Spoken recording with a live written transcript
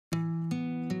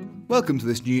Welcome to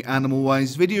this new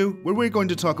AnimalWised video, where we're going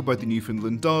to talk about the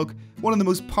Newfoundland dog, one of the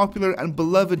most popular and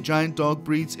beloved giant dog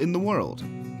breeds in the world.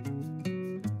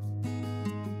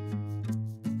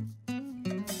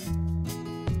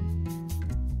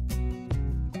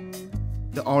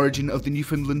 The origin of the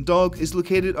Newfoundland dog is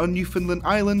located on Newfoundland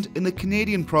Island in the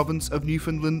Canadian province of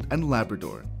Newfoundland and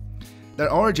Labrador.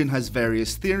 Their origin has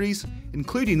various theories,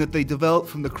 including that they developed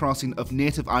from the crossing of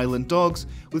native island dogs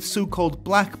with so-called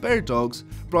black bear dogs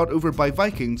brought over by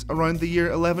Vikings around the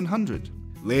year 1100.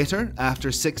 Later, after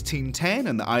 1610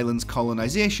 and the island's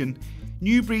colonisation,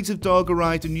 new breeds of dog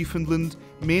arrived in Newfoundland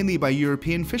mainly by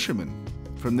European fishermen.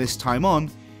 From this time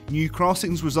on, new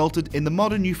crossings resulted in the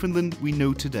modern Newfoundland we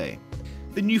know today.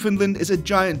 The Newfoundland is a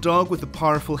giant dog with a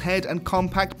powerful head and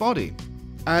compact body.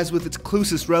 As with its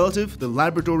closest relative, the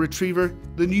Labrador Retriever,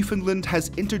 the Newfoundland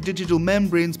has interdigital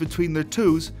membranes between their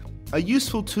toes, a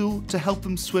useful tool to help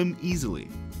them swim easily.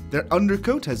 Their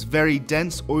undercoat has very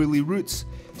dense, oily roots,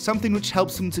 something which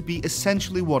helps them to be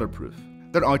essentially waterproof.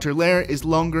 Their outer layer is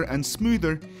longer and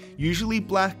smoother, usually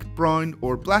black, brown,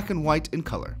 or black and white in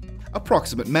colour.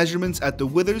 Approximate measurements at the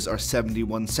withers are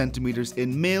 71 cm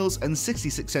in males and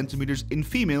 66 cm in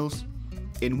females.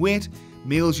 In weight,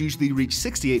 males usually reach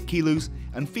 68 kilos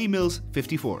and females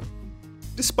 54.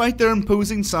 Despite their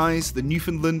imposing size, the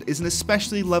Newfoundland is an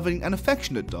especially loving and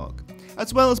affectionate dog,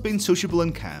 as well as being sociable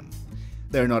and calm.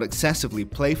 They are not excessively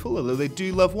playful, although they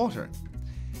do love water.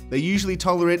 They usually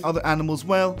tolerate other animals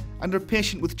well and are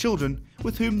patient with children,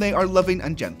 with whom they are loving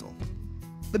and gentle.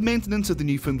 The maintenance of the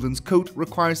Newfoundland's coat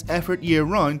requires effort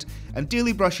year-round, and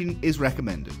daily brushing is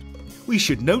recommended. We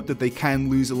should note that they can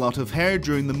lose a lot of hair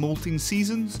during the molting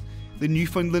seasons. The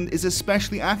Newfoundland is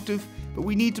especially active, but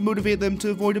we need to motivate them to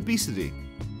avoid obesity.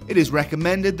 It is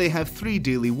recommended they have 3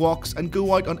 daily walks and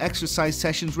go out on exercise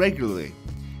sessions regularly.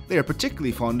 They are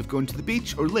particularly fond of going to the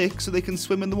beach or lake so they can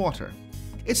swim in the water.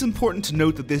 It's important to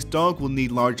note that this dog will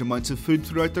need large amounts of food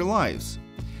throughout their lives.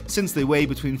 Since they weigh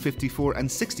between 54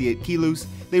 and 68 kilos,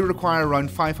 they require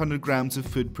around 500 grams of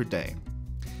food per day.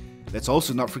 Let's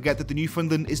also not forget that the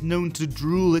Newfoundland is known to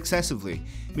drool excessively,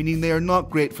 meaning they are not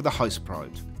great for the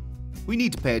house-proud. We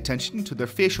need to pay attention to their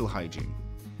facial hygiene.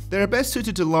 They are best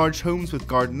suited to large homes with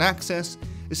garden access,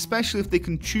 especially if they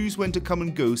can choose when to come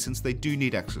and go, since they do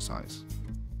need exercise.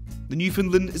 The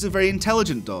Newfoundland is a very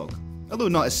intelligent dog. Although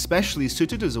not especially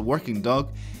suited as a working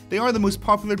dog, they are the most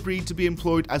popular breed to be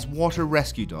employed as water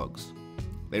rescue dogs.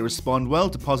 They respond well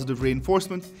to positive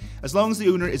reinforcement as long as the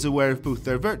owner is aware of both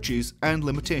their virtues and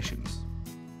limitations.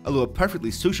 Although a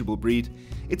perfectly sociable breed,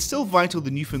 it's still vital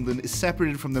the Newfoundland is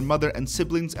separated from their mother and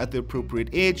siblings at the appropriate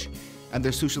age, and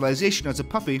their socialization as a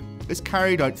puppy is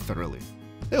carried out thoroughly.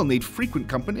 They'll need frequent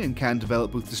company and can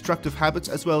develop both destructive habits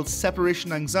as well as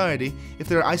separation anxiety if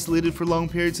they are isolated for long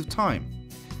periods of time.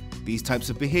 These types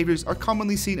of behaviours are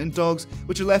commonly seen in dogs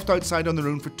which are left outside on their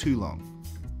own for too long.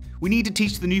 We need to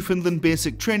teach the Newfoundland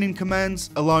basic training commands,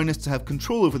 allowing us to have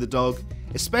control over the dog,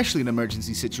 especially in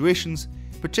emergency situations,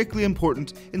 particularly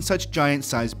important in such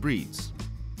giant-sized breeds.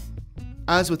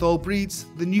 As with all breeds,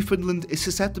 the Newfoundland is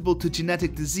susceptible to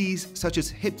genetic disease such as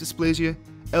hip dysplasia,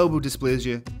 elbow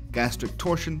dysplasia, gastric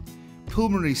torsion,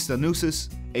 pulmonary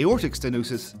stenosis, aortic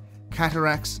stenosis,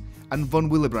 cataracts, and von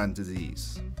Willebrand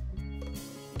disease.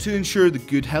 To ensure the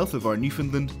good health of our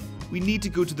Newfoundland, we need to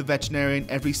go to the veterinarian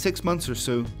every 6 months or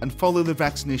so and follow the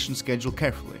vaccination schedule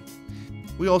carefully.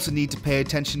 We also need to pay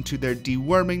attention to their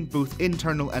deworming, both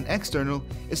internal and external,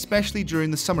 especially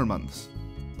during the summer months.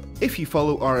 If you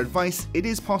follow our advice, it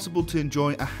is possible to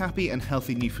enjoy a happy and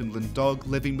healthy Newfoundland dog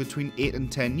living between 8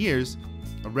 and 10 years,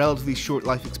 a relatively short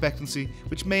life expectancy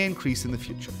which may increase in the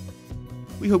future.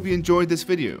 We hope you enjoyed this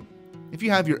video. If you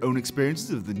have your own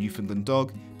experiences of the Newfoundland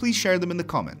dog, please share them in the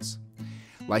comments.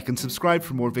 Like and subscribe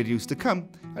for more videos to come,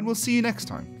 and we'll see you next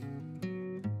time.